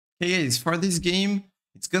Hey guys, for this game,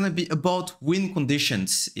 it's gonna be about win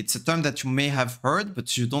conditions. It's a term that you may have heard,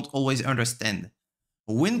 but you don't always understand.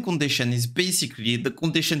 A win condition is basically the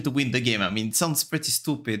condition to win the game. I mean, it sounds pretty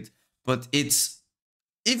stupid, but it's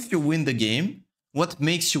if you win the game, what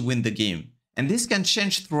makes you win the game? And this can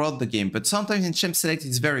change throughout the game, but sometimes in Champ Select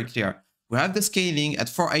it's very clear. We have the scaling, at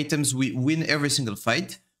 4 items we win every single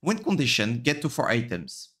fight. Win condition, get to 4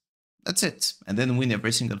 items. That's it. And then win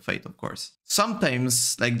every single fight, of course.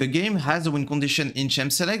 Sometimes, like, the game has a win condition in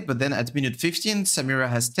Champ Select, but then at minute 15, Samira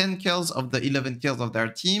has 10 kills of the 11 kills of their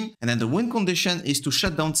team. And then the win condition is to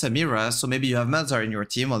shut down Samira. So maybe you have Mazar in your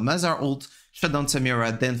team, or Mazar ult, shut down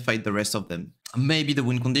Samira, then fight the rest of them. Maybe the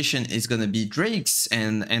win condition is gonna be Drakes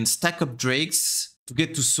and stack up Drakes to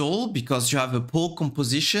get to Soul, because you have a pole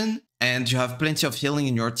composition and you have plenty of healing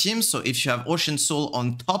in your team. So if you have Ocean Soul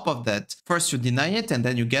on top of that, first you deny it and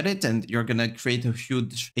then you get it, and you're gonna create a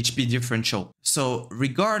huge HP differential. So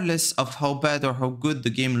regardless of how bad or how good the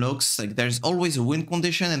game looks, like, there's always a win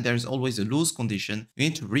condition and there's always a lose condition. You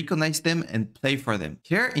need to recognize them and play for them.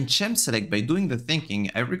 Here in Champ Select, by doing the thinking,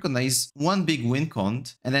 I recognize one big win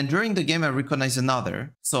count, and then during the game I recognize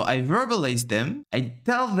another. So I verbalize them, I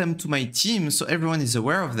tell them to my team so everyone is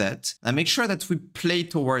aware of that. I make sure that we play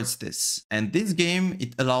towards this. And this game,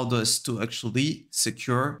 it allowed us to actually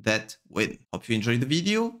secure that win. Hope you enjoyed the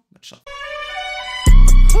video. Much love.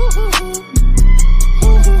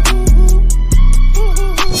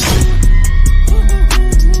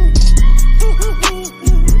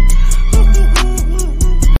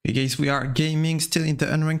 Hey guys, we are gaming still in the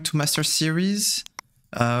Unranked 2 Master Series.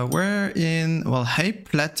 We're in, well, high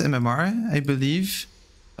plat MMR, I believe.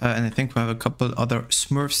 And I think we have a couple other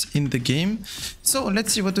smurfs in the game. So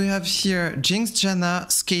let's see what we have here. Jinx,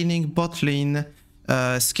 Janna, scaling bot lane,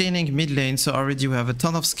 scaling mid lane. So already we have a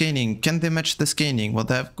ton of scaling. Can they match the scaling? Well,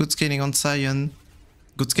 they have good scaling on Sion,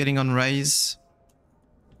 good scaling on Ryze.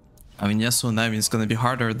 I mean, Yasuo and Nami is gonna be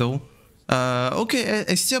harder though. Okay,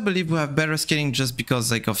 I still believe we have better scaling just because,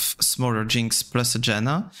 like, of smaller Jinx plus a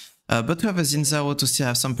Janna. But we have a Xin Zhao to still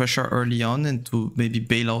have some pressure early on and to maybe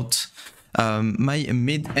bail out my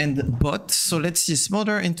mid and bot. So let's see,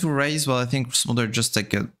 Smolder into Ryze. Well, I think Smolder just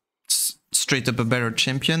like a straight up a better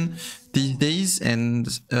champion these days, and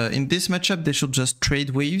in this matchup they should just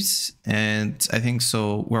trade waves, and I think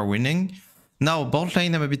so we're winning. Now bot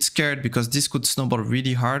lane, I'm a bit scared because this could snowball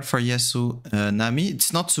really hard for Yasuo Nami.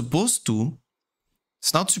 It's not supposed to.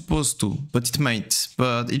 It's not supposed to, but it might.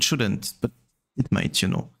 But it shouldn't. But it might, you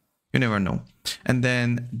know. You never know. And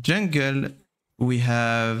then jungle, we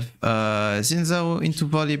have Xin Zhao into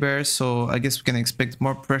Volibear, so I guess we can expect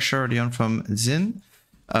more pressure early on from Xin.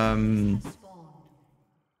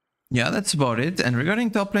 Yeah, that's about it. And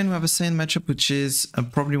regarding top lane, we have a Sion matchup, which is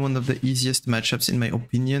probably one of the easiest matchups in my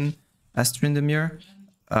opinion, as Tryndamere.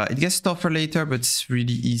 It gets tougher later, but it's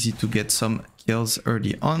really easy to get some kills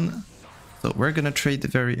early on. So we're gonna trade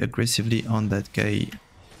very aggressively on that guy.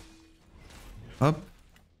 Up.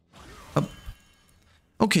 Up.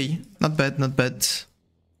 Okay, not bad, not bad.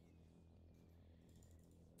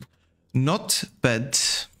 Not bad.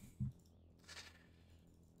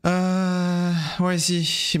 Where is he?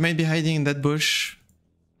 He might be hiding in that bush.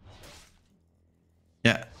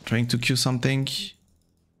 Yeah, trying to Q something.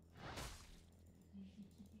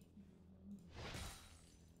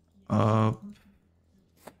 I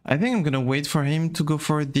think I'm gonna wait for him to go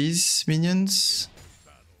for these minions.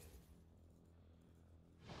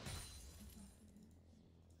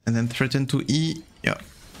 And then threaten to E. Yeah.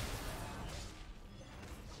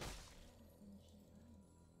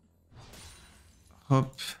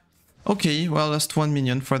 Hop. Okay, well, lost one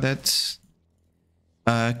minion for that.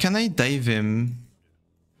 Can I dive him?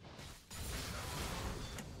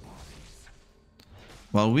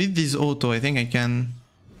 Well, with this auto, I think I can.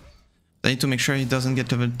 I need to make sure he doesn't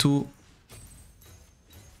get level 2.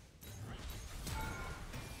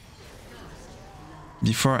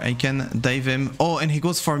 Before I can dive him. Oh, and he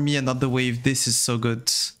goes for me and not the wave. This is so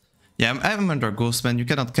good. Yeah, I'm under Ghost, man. You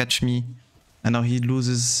cannot catch me. And now he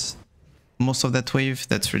loses most of that wave.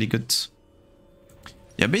 That's really good.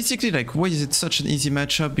 Yeah, basically, like, why is it such an easy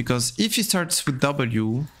matchup? Because if he starts with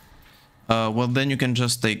W, well, then you can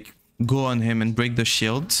just, like, go on him and break the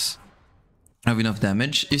shields. Have enough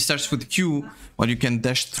damage. If he starts with Q, well, you can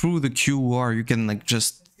dash through the Q, or you can, like,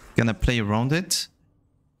 just gonna play around it.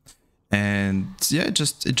 And yeah, it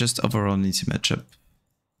just overall an easy matchup.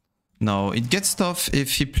 Now, it gets tough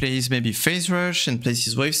if he plays maybe Phase Rush and plays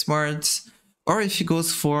his wave smarts, or if he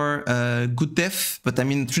goes for good def. But I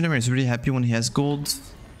mean, Tryndamere is really happy when he has gold,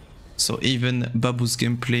 so even Babu's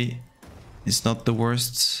gameplay is not the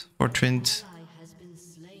worst for Trynd.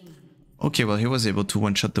 Okay, well, he was able to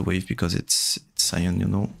one-shot the wave because it's Sion, you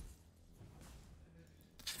know.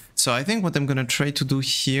 So I think what I'm gonna try to do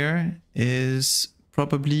here is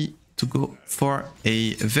probably to go for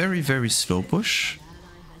a very, very slow push.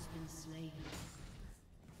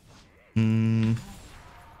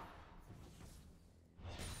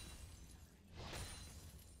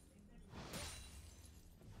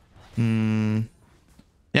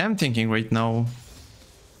 Yeah, I'm thinking right now,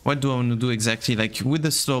 what do I want to do exactly? Like with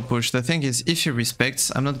the slow push, the thing is, if he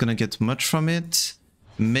respects, I'm not gonna get much from it.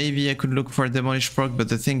 Maybe I could look for a Demolish proc, but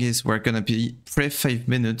the thing is, we're gonna be pre 5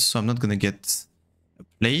 minutes, so I'm not gonna get a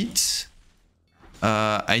plate.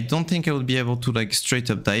 I don't think I will be able to like straight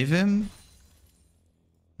up dive him.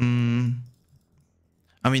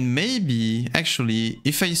 I mean, maybe, actually,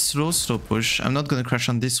 if I slow push, I'm not gonna crash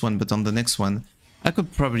on this one, but on the next one, I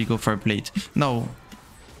could probably go for a plate. No.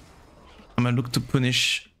 I'm gonna look to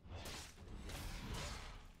punish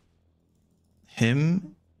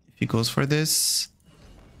him if he goes for this.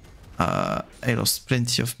 I lost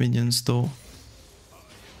plenty of minions though.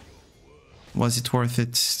 Was it worth it?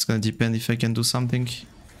 It's gonna depend if I can do something.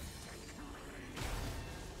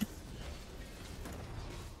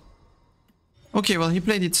 Okay, well, he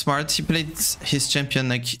played it smart. He played his champion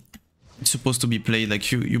like it's supposed to be played.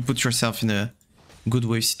 Like you put yourself in a good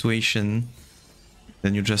wave situation.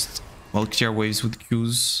 Then you just, well, clear waves with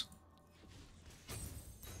Qs.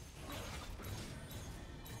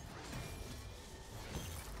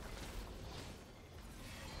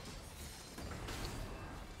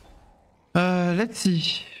 Let's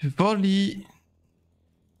see. Volley.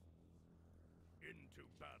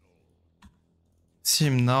 See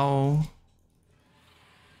him now.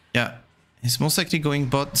 Yeah, he's most likely going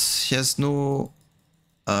bot. He has no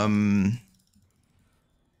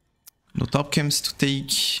top camps to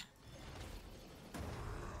take.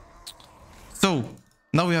 So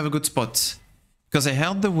now we have a good spot because I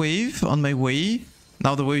held the wave on my way.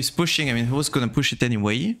 Now the wave is pushing. I mean, he was gonna push it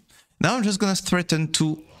anyway. Now I'm just gonna threaten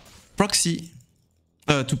to proxy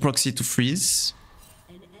to freeze.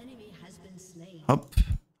 Hop,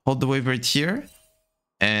 hold the wave right here.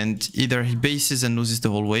 And either he bases and loses the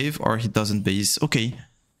whole wave, or he doesn't base. Okay.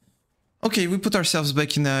 Okay, we put ourselves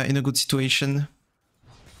back in a good situation.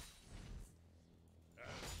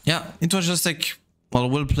 Yeah, it was just like,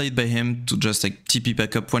 well played by him to just like TP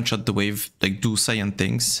back up, one-shot the wave, like do Sion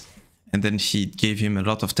things. And then he gave him a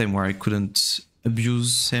lot of time where I couldn't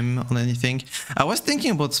abuse him on anything. I was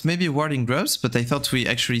thinking about maybe warding grubs, but I thought we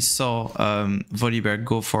actually saw Volibear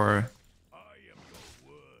go for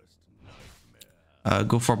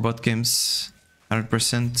bot games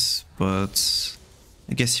 100%, but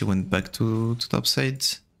I guess he went back to top side.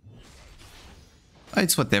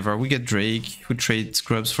 It's whatever, we get Drake, we trade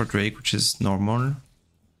scrubs for Drake, which is normal.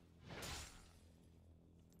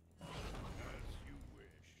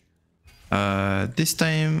 This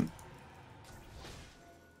time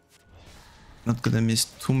not gonna miss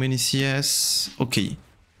too many CS. Okay,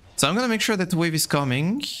 so I'm gonna make sure that the wave is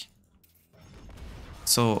coming.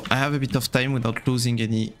 So I have a bit of time without losing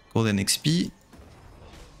any golden XP.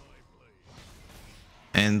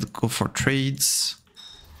 And go for trades.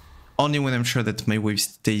 Only when I'm sure that my wave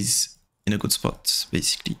stays in a good spot,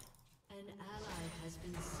 basically.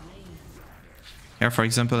 Here, for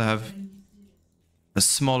example, I have a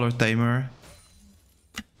smaller timer.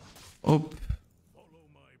 Oh.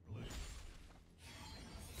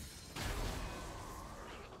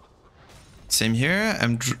 Same here.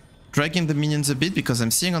 I'm dragging the minions a bit because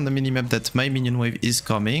I'm seeing on the minimap that my minion wave is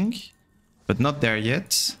coming, but not there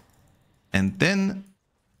yet. And then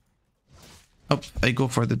I go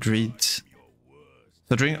for the Druid.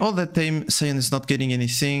 So during all that time, Sion is not getting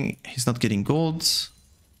anything. He's not getting gold.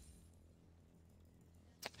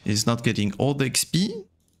 He's not getting all the XP.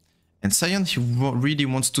 And Sion, he really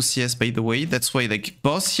wants to CS, by the way. That's why, like,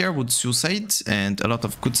 Boss here would suicide, and a lot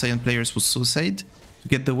of good Sion players would suicide to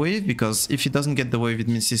get the wave, because if he doesn't get the wave, it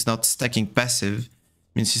means he's not stacking passive,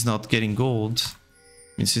 means he's not getting gold,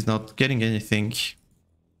 means he's not getting anything.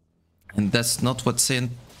 And that's not what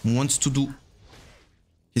Sion wants to do.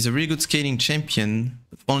 He's a really good scaling champion,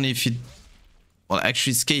 but only if he, well,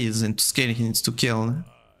 actually scales, and to scale he needs to kill.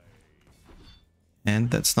 And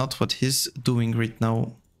that's not what he's doing right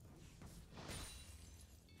now.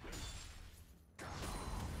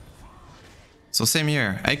 So same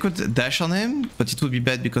here. I could dash on him, but it would be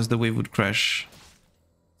bad because the wave would crash.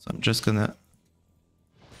 So I'm just gonna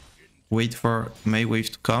wait for my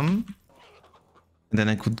wave to come. And then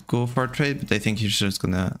I could go for a trade, but I think he's just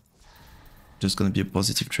gonna be a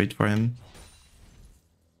positive trade for him.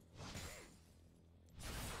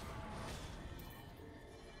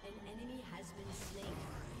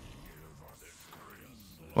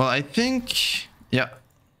 Well, I think... Yeah.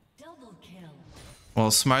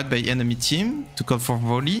 Well, smart by enemy team to call for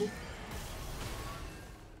volley.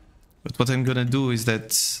 But what I'm gonna do is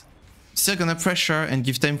that... Still gonna pressure and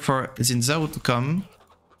give time for Xin Zhao to come.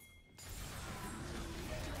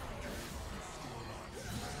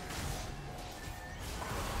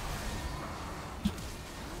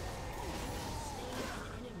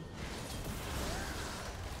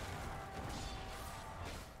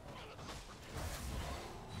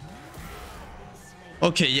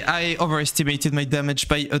 Okay, I overestimated my damage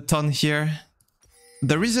by a ton here.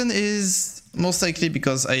 The reason is most likely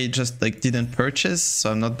because I just like didn't purchase,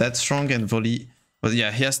 so I'm not that strong, and volley. But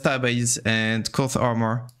yeah, he has tab eyes and cloth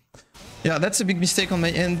armor. Yeah, that's a big mistake on my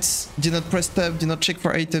end. Did not press tab, did not check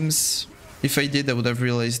for items. If I did, I would have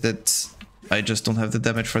realized that I just don't have the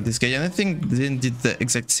damage for this guy. And I think Zin did the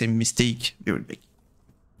exact same mistake. They were like,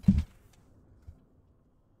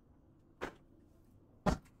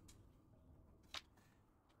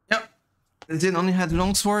 Zin only had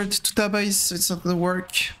longsword, 2 tab eyes, so it's not gonna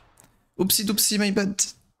work. Oopsie doopsie, my bad.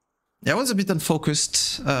 Yeah, I was a bit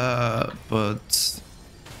unfocused, but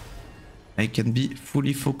I can be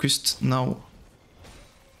fully focused now.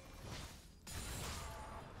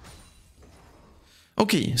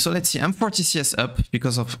 Okay, so let's see. I'm 40 CS up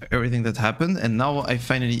because of everything that happened, and now I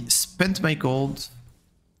finally spent my gold.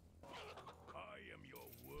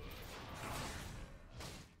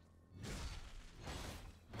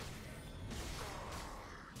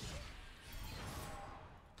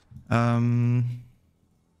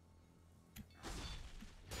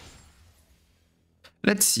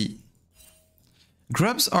 Let's see.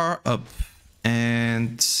 Grubs are up,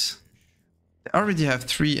 and they already have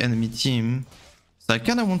 3 enemy team, so I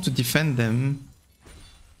kind of want to defend them.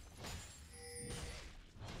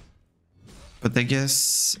 But I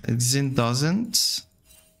guess Xin doesn't.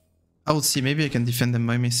 I will see, maybe I can defend them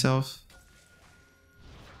by myself.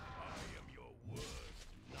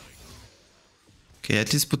 Okay,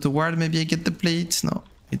 at least put the ward, maybe I get the plate. No,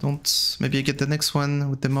 I don't. Maybe I get the next one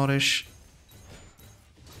with Demolish.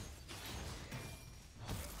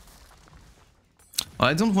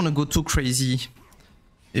 I don't want to go too crazy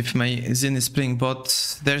if my Xin is playing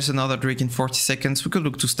bot. There's another Drake in 40 seconds. We could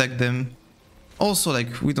look to stack them. Also,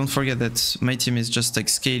 like, we don't forget that my team is just like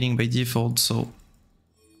scaling by default, so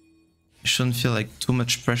I shouldn't feel like too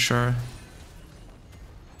much pressure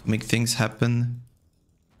to make things happen.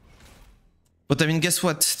 But I mean, guess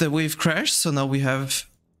what? The wave crashed, so now we have,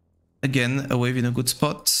 again, a wave in a good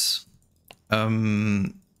spot.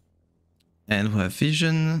 And we have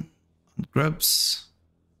vision on grubs.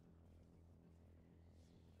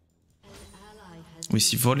 We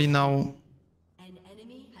see volley now.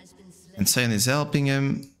 And Sion is helping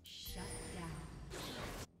him.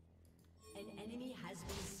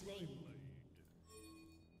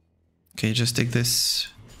 Okay, just take this.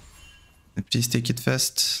 And please take it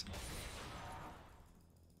fast.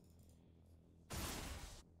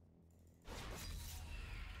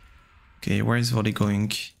 Okay, where is volley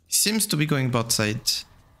going? He seems to be going bot side.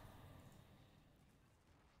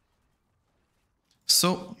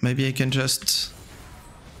 So, maybe I can just...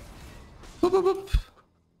 Boop, boop, boop.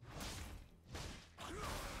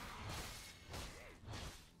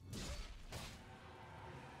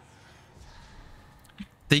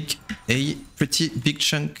 Take a pretty big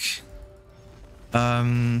chunk.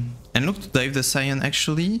 And look to dive the Sion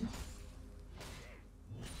actually.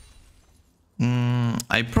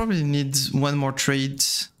 I probably need one more trade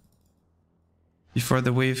before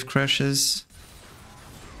the wave crashes.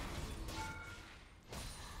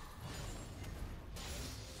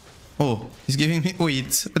 Oh, he's giving me...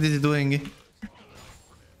 Wait, what is he doing?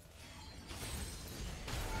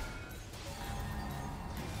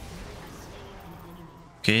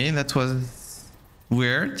 Okay, that was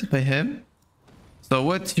weird by him. So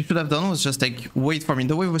what he should have done was just like wait for me.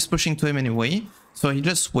 The wave was pushing to him anyway. So he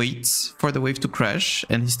just waits for the wave to crash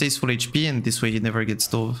and he stays full HP, and this way he never gets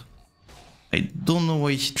dove. I don't know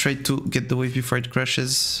why he tried to get the wave before it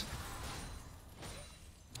crashes.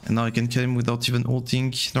 And now I can kill him without even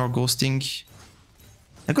ulting nor ghosting.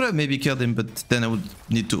 I could have maybe killed him, but then I would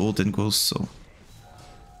need to ult and ghost, so...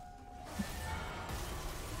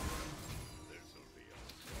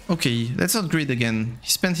 Okay, let's not greed again. He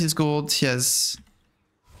spent his gold, he has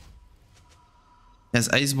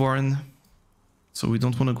Iceborne, so we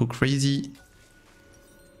don't want to go crazy.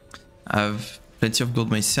 I have plenty of gold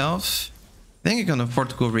myself. I think I can afford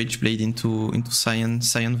to go Rage Blade into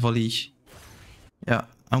Sion Volley. Yeah,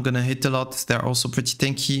 I'm gonna hit a lot. They're also pretty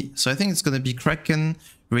tanky, so I think it's gonna be Kraken,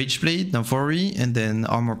 Rage Blade, Navori, and then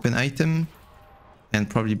Armor Pen item, and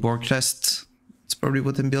probably Borg Chest. It's probably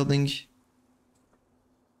what I'm building.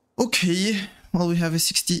 Okay, well, we have a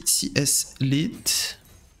 60 CS lead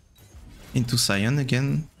into Sion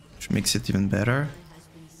again, which makes it even better.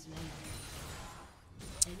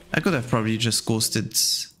 I could have probably just ghosted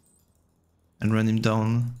and run him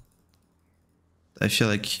down. I feel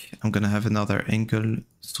like I'm gonna have another angle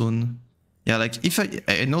soon. Yeah, like if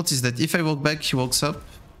I noticed that if I walk back, he walks up.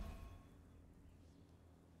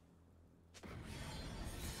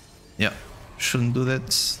 Yeah, shouldn't do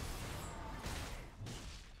that.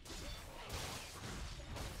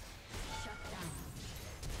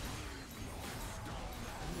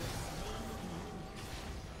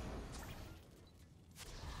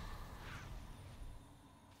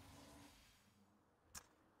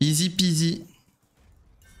 Easy peasy.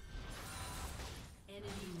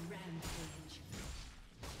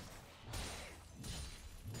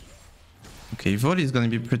 Okay, volley is gonna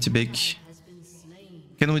be pretty big.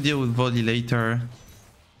 Can we deal with volley later?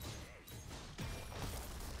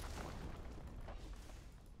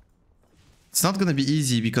 It's not gonna be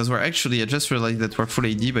easy because we're actually, I just realized that we're full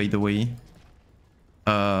AD by the way.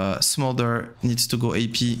 Smolder needs to go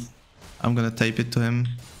AP. I'm gonna type it to him.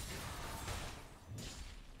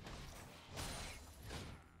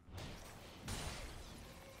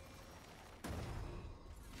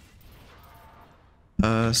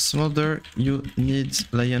 Smolder, you need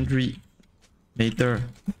Liandry later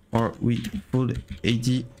or we full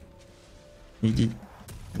AD. AD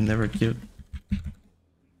and never kill.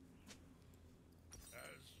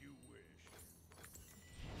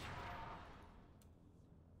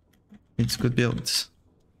 It's good build.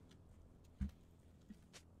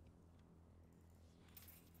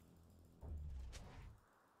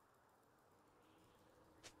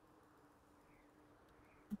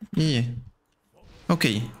 Yeah.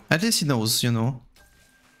 Okay, at least he knows, you know.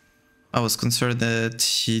 I was concerned that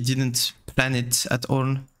he didn't plan it at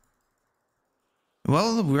all.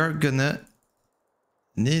 Well, we're gonna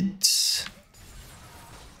need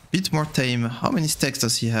a bit more time. How many stacks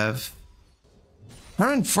does he have?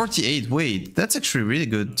 148, wait, that's actually really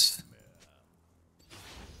good.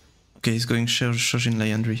 Okay, he's going Shojin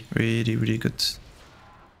Liandry. Really, really good.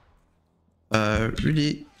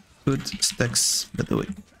 Really good stacks, by the way.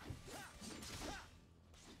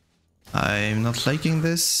 I'm not liking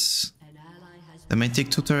this. They might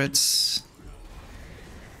take 2 turrets.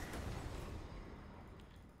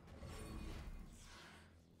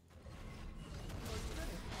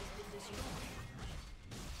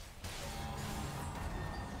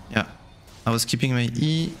 Yeah, I was keeping my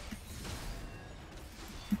E.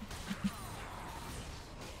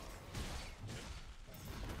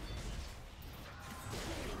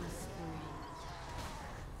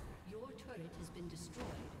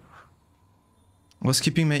 I was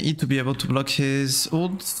keeping my E to be able to block his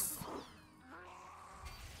ult.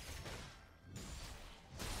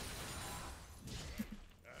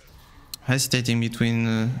 Hesitating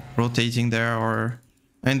between rotating there or...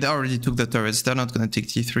 And they already took the turrets, they're not gonna take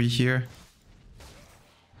T3 here.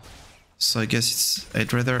 So I guess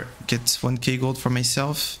I'd rather get 1k gold for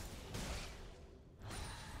myself.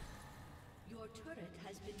 Your turret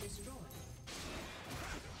has been destroyed.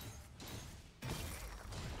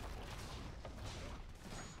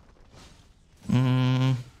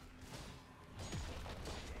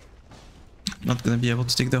 Not gonna be able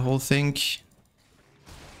to take the whole thing.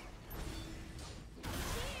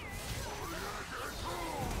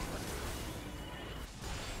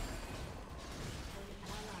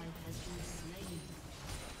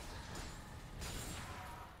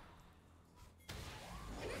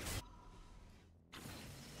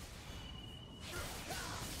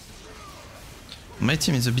 My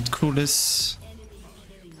team is a bit clueless.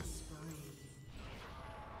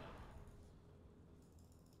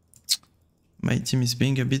 My team is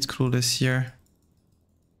being a bit clueless here.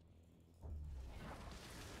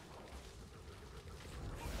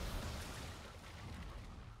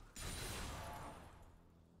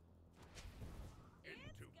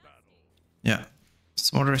 Yeah,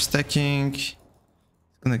 smaller stacking. He's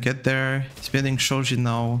gonna get there. He's building Shoji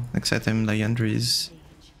now. Next item, Liandry's.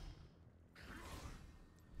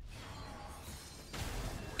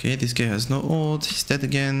 Okay, this guy has no ult. He's dead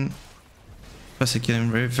again. Plus I kill him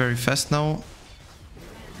very, very fast now.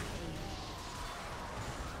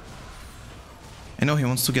 I know he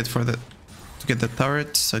wants to get for the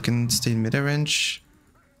turret, so I can stay in mid-range.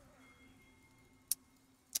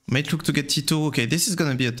 Might look to get T2. Okay, this is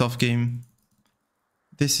gonna be a tough game.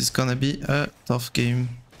 This is gonna be a tough game.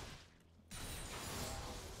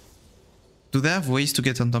 Do they have ways to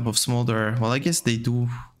get on top of Smolder? Well, I guess they do.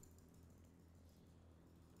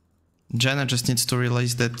 Janna just needs to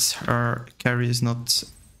realize that her carry is not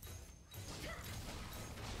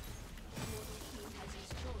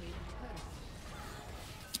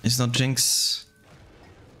It's not Jinx.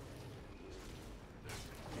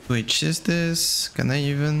 Which is this? Can I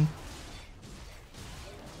even?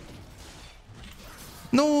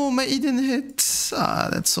 No, my E didn't hit. Ah,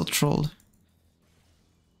 that's so troll.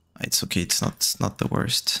 It's okay, it's not the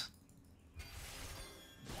worst.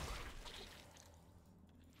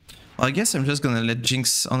 Well, I guess I'm just gonna let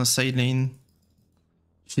Jinx on a side lane.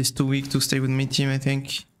 She's too weak to stay with my team, I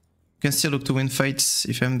think. Can still look to win fights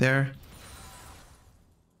if I'm there.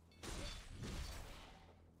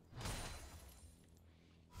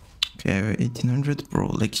 Okay, I have 1800, bro.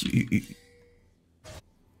 Like,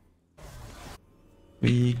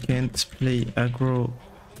 we can't play aggro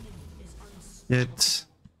yet.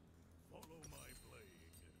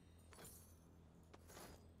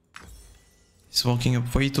 He's walking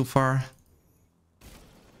up way too far.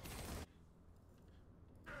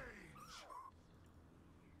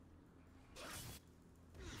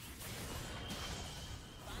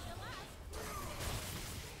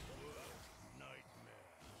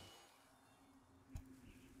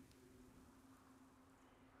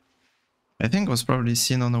 I think it was probably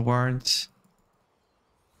Sion on a ward.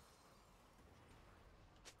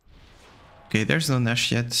 Okay, there's no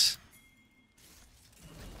Nash yet.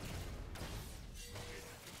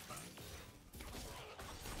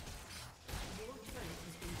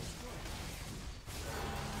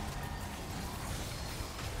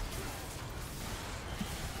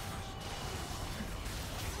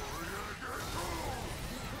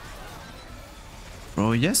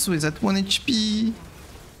 Bro, Yasuo is at 1 HP.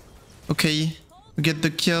 Okay, we get the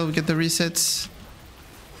kill, we get the resets.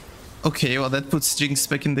 Okay, well that puts Jinx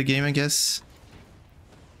back in the game, I guess.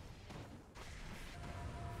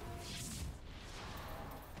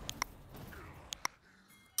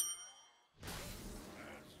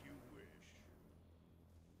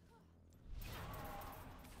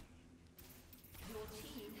 Your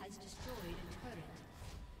team has destroyed a turret.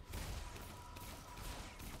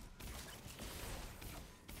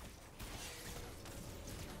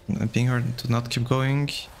 I'm being her to not keep going.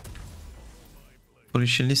 Hopefully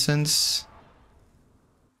she listens.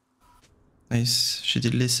 Nice, she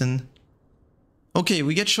did listen. Okay,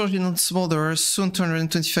 we get Shojin on Smolder, soon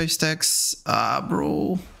 225 stacks. Ah,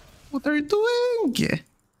 bro. What are you doing?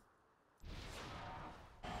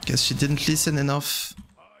 Guess she didn't listen enough.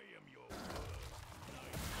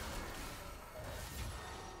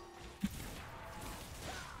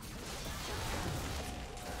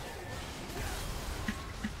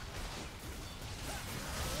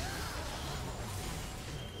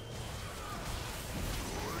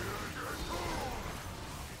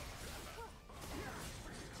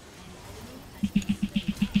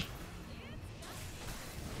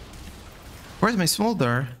 Where's my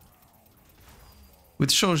Smolder?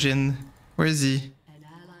 With Shojin. Where is he? An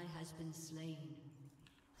ally has been slain.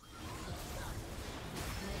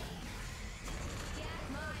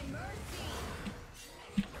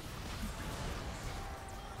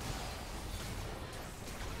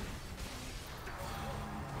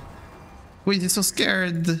 Wait, he's so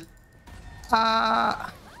scared.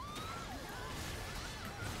 Ah.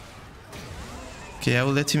 Okay, I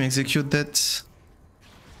will let him execute that.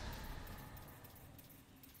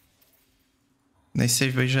 Nice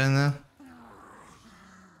save by Janna.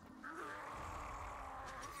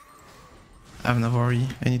 I have no worry,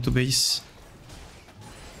 I need to base.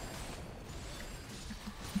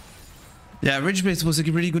 Yeah, Rageblade was a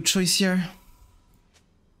really good choice here.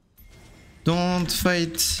 Don't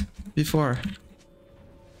fight before.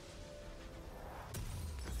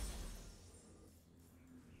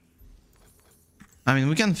 I mean,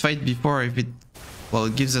 we can fight before if it... Well,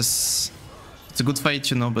 it gives us... It's a good fight,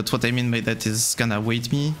 you know, but what I mean by that is gonna wait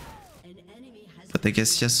me. But I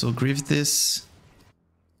guess Yasuo grieved this.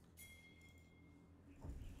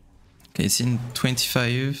 Okay, it's in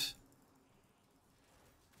 25.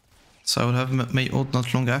 So I will have my ult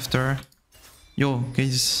not long after. Yo,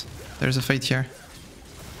 guys, there's a fight here.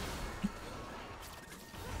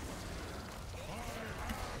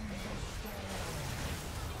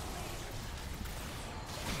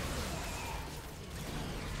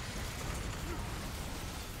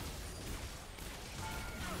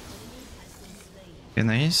 Okay,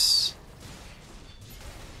 nice.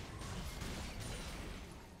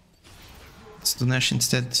 Let's do Nash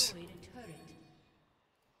instead.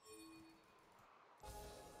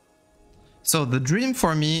 So the dream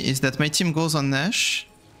for me is that my team goes on Nash,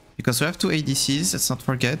 because we have two ADCs, let's not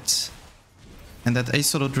forget. And that I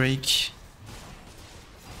solo Drake.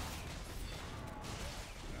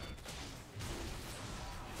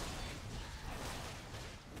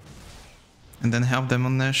 And then help them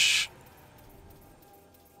on Nash.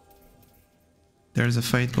 there's a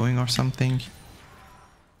fight going or something.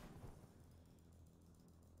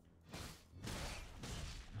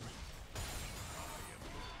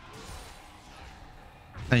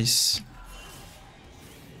 Nice.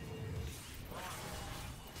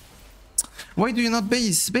 Why do you not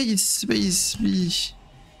base? Base, base, base.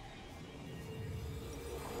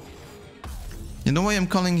 You know why I'm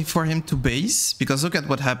calling for him to base? Because look at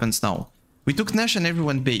what happens now. We took Nash and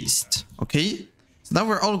everyone based, okay? So now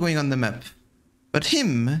we're all going on the map. But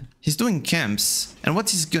him, he's doing camps. And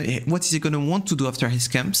what is he gonna want to do after his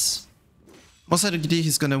camps? Most likely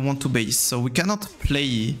he's gonna want to base. So we cannot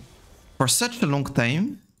play for such a long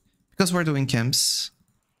time because we're doing camps.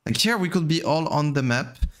 Like here we could be all on the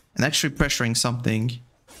map and actually pressuring something.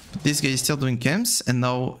 But this guy is still doing camps and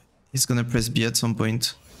now he's gonna press B at some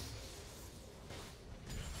point.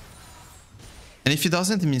 And if he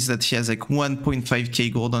doesn't, it means that he has like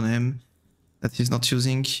 1.5k gold on him that he's not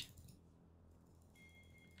using.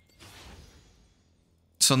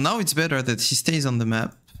 So now it's better that he stays on the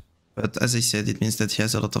map. But as I said, it means that he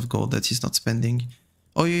has a lot of gold that he's not spending.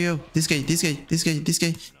 Oh, yo, this guy, this guy, this guy, this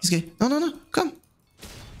guy, this guy. No, no, no, come.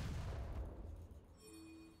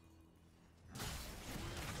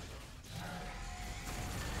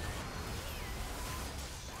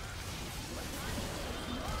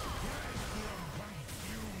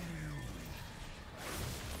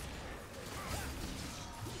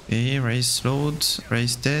 Okay, Raise slowed,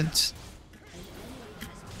 Raise dead.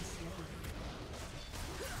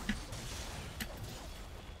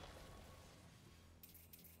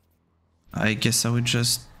 I guess I would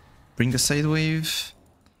just bring a side wave.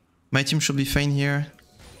 My team should be fine here.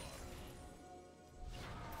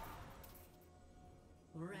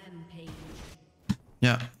 Rampage.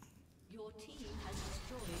 Yeah. Your team has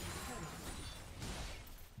destroyed a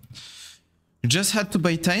turret. You just had to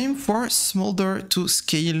buy time for Smolder to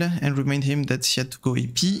scale and remind him that he had to go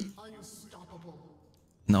AP. Unstoppable.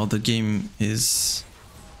 Now the game is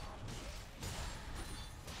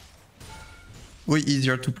way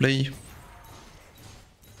easier to play.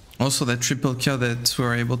 Also that triple kill that we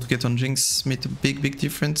were able to get on Jinx made a big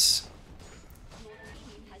difference.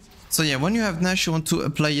 So yeah, when you have Nash you want to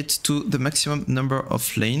apply it to the maximum number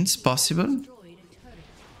of lanes possible.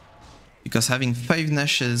 Because having 5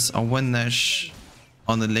 Nashes or 1 Nash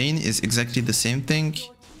on a lane is exactly the same thing.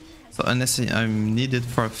 So unless I'm needed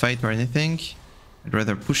for a fight or anything, I'd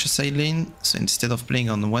rather push a side lane. So instead of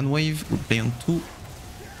playing on 1 wave, we'll play on 2.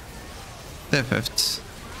 Perfect.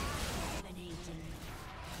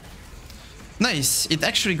 Nice, it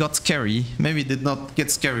actually got scary. Maybe it did not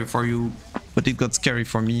get scary for you, but it got scary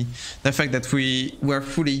for me. The fact that we were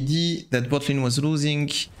full AD, that bot lane was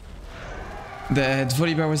losing, that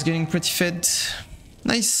Volibear was getting pretty fed.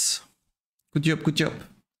 Nice. Good job, good job.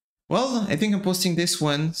 Well, I think I'm posting this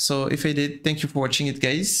one, so if I did, thank you for watching it,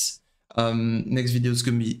 guys. Next video is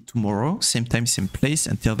gonna be tomorrow, same time, same place.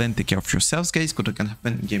 Until then, take care of yourselves, guys. Good luck can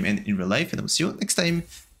happen in game and in real life, and I will see you next time.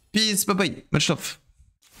 Peace, bye-bye, much love.